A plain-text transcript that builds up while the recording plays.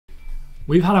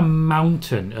We've had a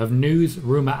mountain of news,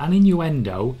 rumour and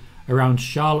innuendo around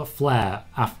Charlotte Flair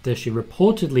after she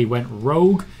reportedly went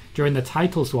rogue during the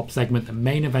title swap segment that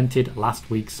main evented last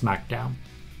week's SmackDown.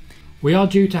 We are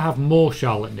due to have more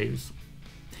Charlotte news.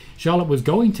 Charlotte was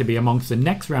going to be amongst the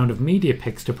next round of media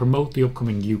picks to promote the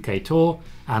upcoming UK tour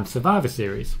and Survivor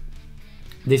Series.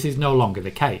 This is no longer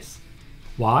the case.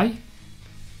 Why?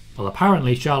 Well,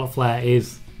 apparently Charlotte Flair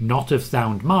is not of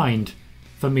sound mind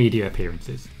for media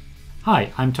appearances.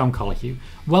 Hi, I'm Tom Colohue.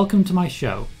 Welcome to my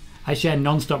show. I share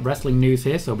non-stop wrestling news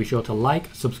here, so be sure to like,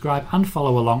 subscribe and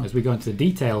follow along as we go into the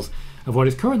details of what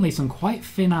is currently some quite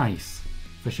thin ice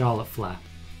for Charlotte Flair.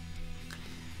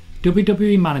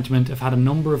 WWE management have had a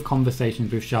number of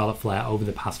conversations with Charlotte Flair over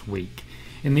the past week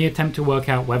in the attempt to work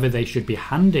out whether they should be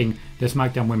handing the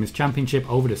SmackDown Women's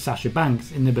Championship over to Sasha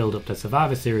Banks in the build-up to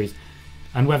Survivor Series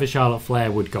and whether Charlotte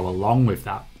Flair would go along with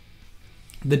that.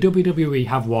 The WWE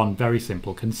have one very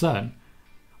simple concern.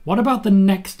 What about the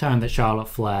next time that Charlotte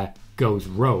Flair goes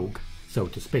rogue, so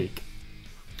to speak?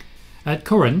 At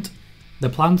current, the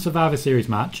planned Survivor Series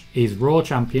match is Raw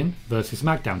Champion versus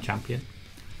SmackDown Champion.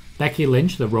 Becky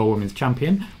Lynch, the Raw Women's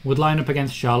Champion, would line up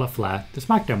against Charlotte Flair, the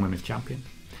SmackDown Women's Champion.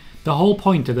 The whole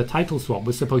point of the title swap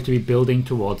was supposed to be building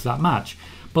towards that match,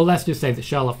 but let's just say that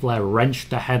Charlotte Flair wrenched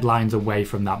the headlines away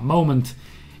from that moment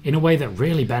in a way that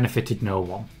really benefited no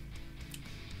one.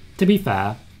 To be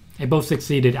fair, it both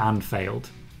succeeded and failed.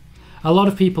 A lot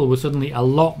of people were suddenly a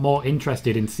lot more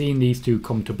interested in seeing these two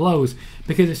come to blows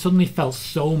because it suddenly felt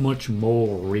so much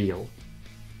more real.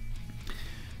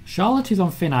 Charlotte is on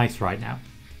thin ice right now.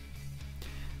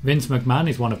 Vince McMahon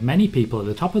is one of many people at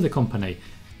the top of the company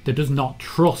that does not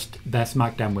trust their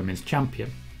SmackDown Women's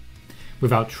Champion.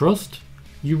 Without trust,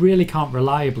 you really can't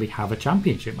reliably have a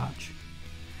championship match.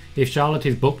 If Charlotte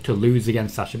is booked to lose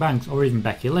against Sasha Banks or even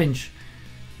Becky Lynch,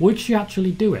 would she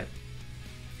actually do it?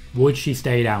 Would she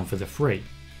stay down for the free?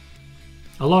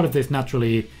 A lot of this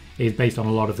naturally is based on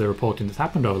a lot of the reporting that's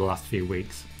happened over the last few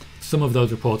weeks. Some of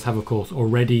those reports have of course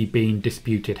already been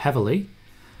disputed heavily,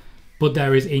 but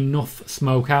there is enough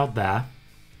smoke out there,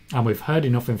 and we've heard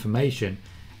enough information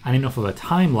and enough of a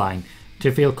timeline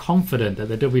to feel confident that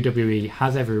the WWE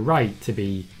has every right to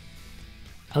be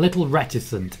a little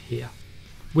reticent here.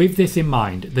 With this in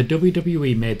mind, the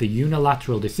WWE made the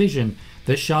unilateral decision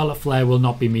that Charlotte Flair will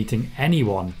not be meeting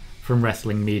anyone from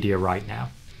wrestling media right now.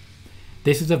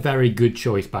 This is a very good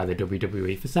choice by the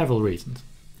WWE for several reasons.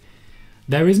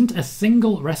 There isn't a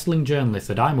single wrestling journalist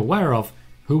that I'm aware of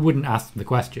who wouldn't ask the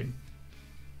question.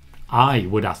 I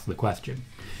would ask the question.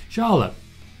 Charlotte,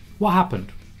 what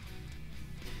happened?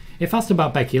 If asked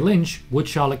about Becky Lynch, would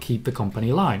Charlotte keep the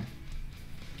company line?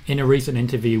 In a recent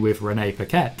interview with Renee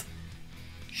Paquette,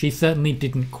 she certainly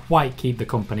didn't quite keep the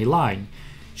company line.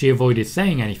 She avoided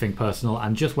saying anything personal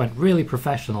and just went really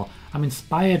professional. I'm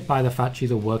inspired by the fact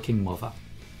she's a working mother.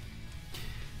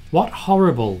 What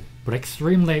horrible but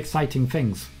extremely exciting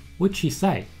things would she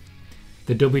say?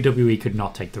 The WWE could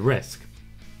not take the risk.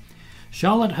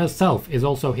 Charlotte herself is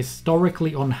also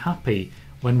historically unhappy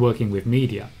when working with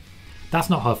media. That's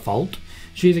not her fault.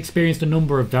 She has experienced a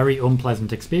number of very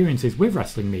unpleasant experiences with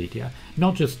wrestling media,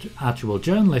 not just actual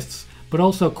journalists, but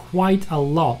also quite a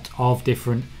lot of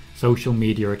different social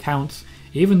media accounts,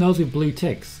 even those with blue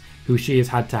ticks, who she has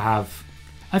had to have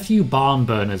a few barn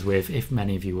burners with, if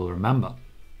many of you will remember.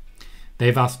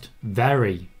 They've asked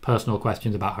very personal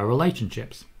questions about her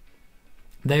relationships.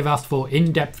 They've asked for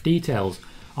in-depth details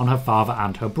on her father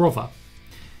and her brother.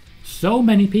 So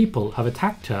many people have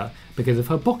attacked her because of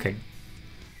her booking.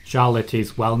 Charlotte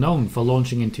is well known for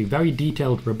launching into very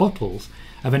detailed rebuttals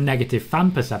of a negative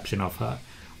fan perception of her,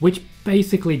 which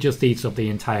basically just eats up the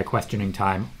entire questioning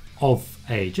time of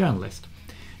a journalist.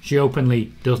 She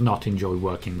openly does not enjoy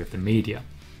working with the media.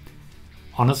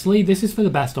 Honestly, this is for the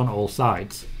best on all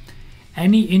sides.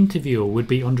 Any interviewer would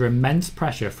be under immense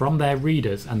pressure from their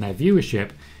readers and their viewership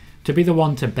to be the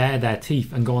one to bare their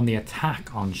teeth and go on the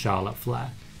attack on Charlotte Flair.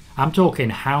 I'm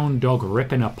talking hound dog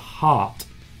ripping apart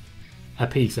a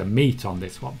piece of meat on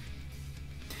this one.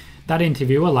 That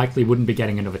interviewer likely wouldn't be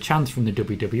getting another chance from the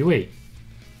WWE.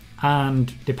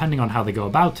 And depending on how they go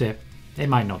about it, they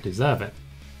might not deserve it.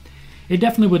 It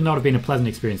definitely would not have been a pleasant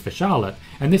experience for Charlotte,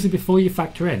 and this is before you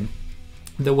factor in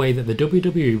the way that the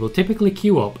WWE will typically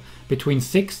queue up between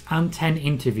 6 and 10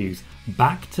 interviews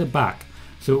back to back,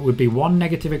 so it would be one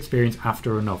negative experience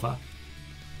after another.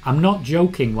 I'm not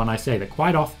joking when I say that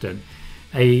quite often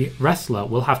a wrestler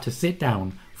will have to sit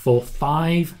down for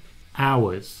 5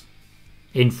 hours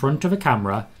in front of a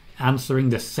camera answering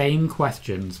the same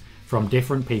questions from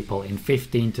different people in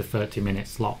 15 to 30 minute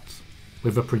slots,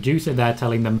 with a producer there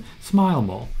telling them, smile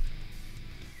more.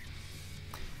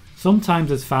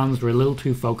 Sometimes as fans we're a little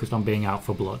too focused on being out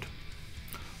for blood.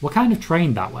 We're kind of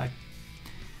trained that way.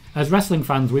 As wrestling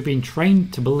fans, we've been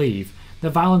trained to believe that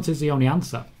violence is the only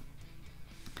answer.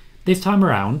 This time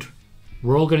around,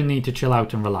 we're all going to need to chill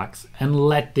out and relax and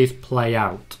let this play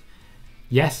out.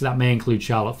 Yes, that may include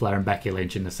Charlotte Flair and Becky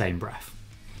Lynch in the same breath.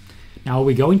 Now, are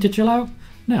we going to chill out?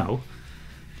 No.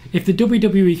 If the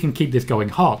WWE can keep this going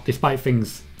hot, despite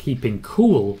things keeping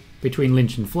cool between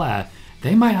Lynch and Flair,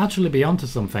 they might actually be onto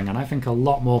something, and I think a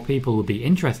lot more people will be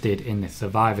interested in this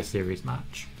Survivor Series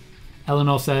match.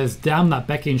 Eleanor says, damn, that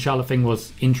Becky and Charlotte thing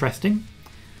was interesting.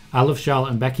 I love Charlotte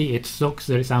and Becky. It sucks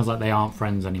that it sounds like they aren't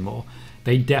friends anymore.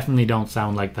 They definitely don't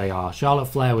sound like they are. Charlotte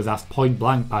Flair was asked point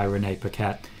blank by Renee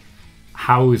Paquette,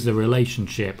 how is the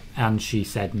relationship? And she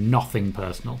said nothing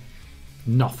personal.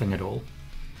 Nothing at all.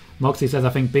 Moxie says, I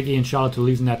think Big E and Charlotte are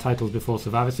losing their titles before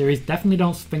Survivor Series. Definitely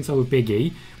don't think so with Big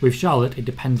E. With Charlotte, it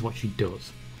depends what she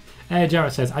does.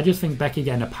 Jarrett says, I just think Becky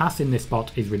getting a pass in this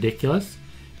spot is ridiculous.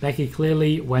 Becky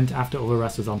clearly went after other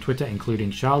wrestlers on Twitter,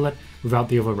 including Charlotte, without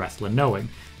the other wrestler knowing.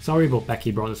 Sorry, but Becky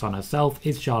brought this on herself.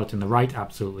 Is Charlotte in the right?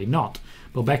 Absolutely not.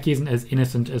 But Becky isn't as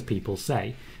innocent as people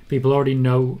say. People already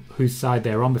know whose side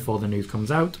they're on before the news comes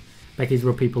out. Becky's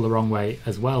rubbed people the wrong way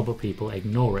as well, but people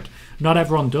ignore it. Not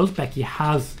everyone does. Becky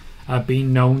has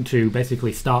been known to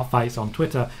basically start fights on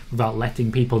Twitter without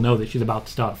letting people know that she's about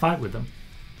to start a fight with them.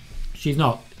 She's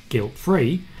not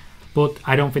guilt-free, but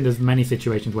I don't think there's many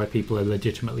situations where people are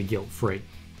legitimately guilt-free.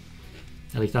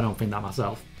 At least I don't think that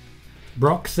myself.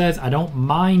 Brock says, I don't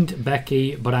mind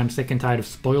Becky, but I'm sick and tired of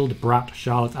spoiled brat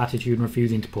Charlotte's attitude and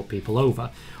refusing to put people over.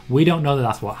 We don't know that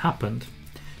that's what happened.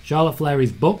 Charlotte Flair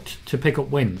is booked to pick up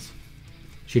wins.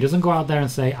 She doesn't go out there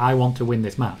and say, I want to win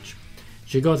this match.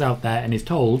 She goes out there and is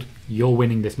told, you're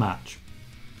winning this match.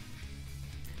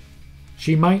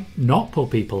 She might not put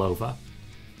people over.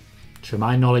 To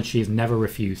my knowledge, she has never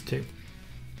refused to.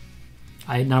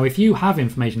 Now, if you have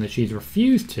information that she's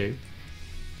refused to,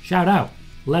 shout out.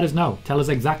 Let us know. Tell us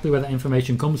exactly where that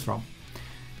information comes from.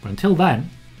 But until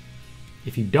then,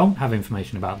 if you don't have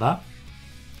information about that,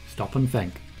 stop and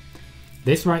think.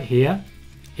 This right here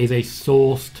is a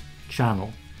sourced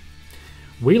channel.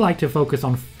 We like to focus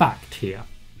on fact here.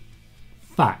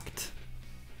 Fact.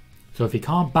 So if you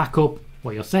can't back up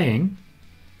what you're saying,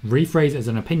 rephrase it as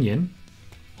an opinion,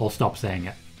 or stop saying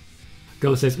it.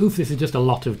 Ghost says, oof, this is just a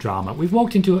lot of drama. We've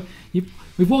walked into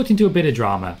a bit of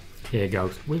drama here,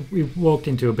 Ghost. We've walked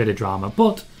into a bit of drama,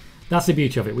 but that's the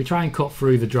beauty of it. We try and cut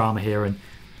through the drama here and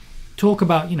talk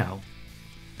about, you know,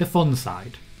 the fun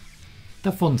side.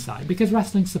 The fun side, because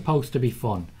wrestling's supposed to be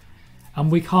fun. And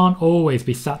we can't always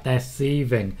be sat there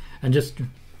seething and just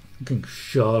fucking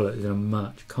Charlotte's in a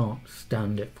match. Can't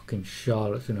stand it. Fucking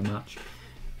Charlotte's in a match.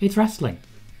 It's wrestling.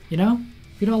 You know?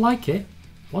 If you don't like it,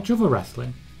 watch other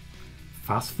wrestling.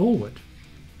 Fast forward.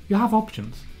 You have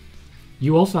options.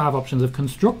 You also have options of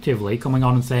constructively coming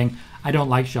on and saying, I don't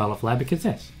like Charlotte Flair because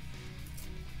this.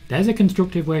 There's a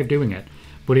constructive way of doing it.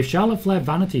 But if Charlotte Flair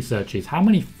vanity searches, how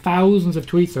many thousands of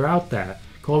tweets are out there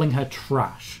calling her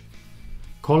trash?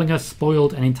 Calling her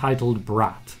spoiled and entitled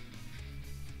brat.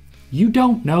 You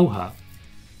don't know her.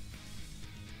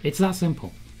 It's that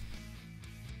simple.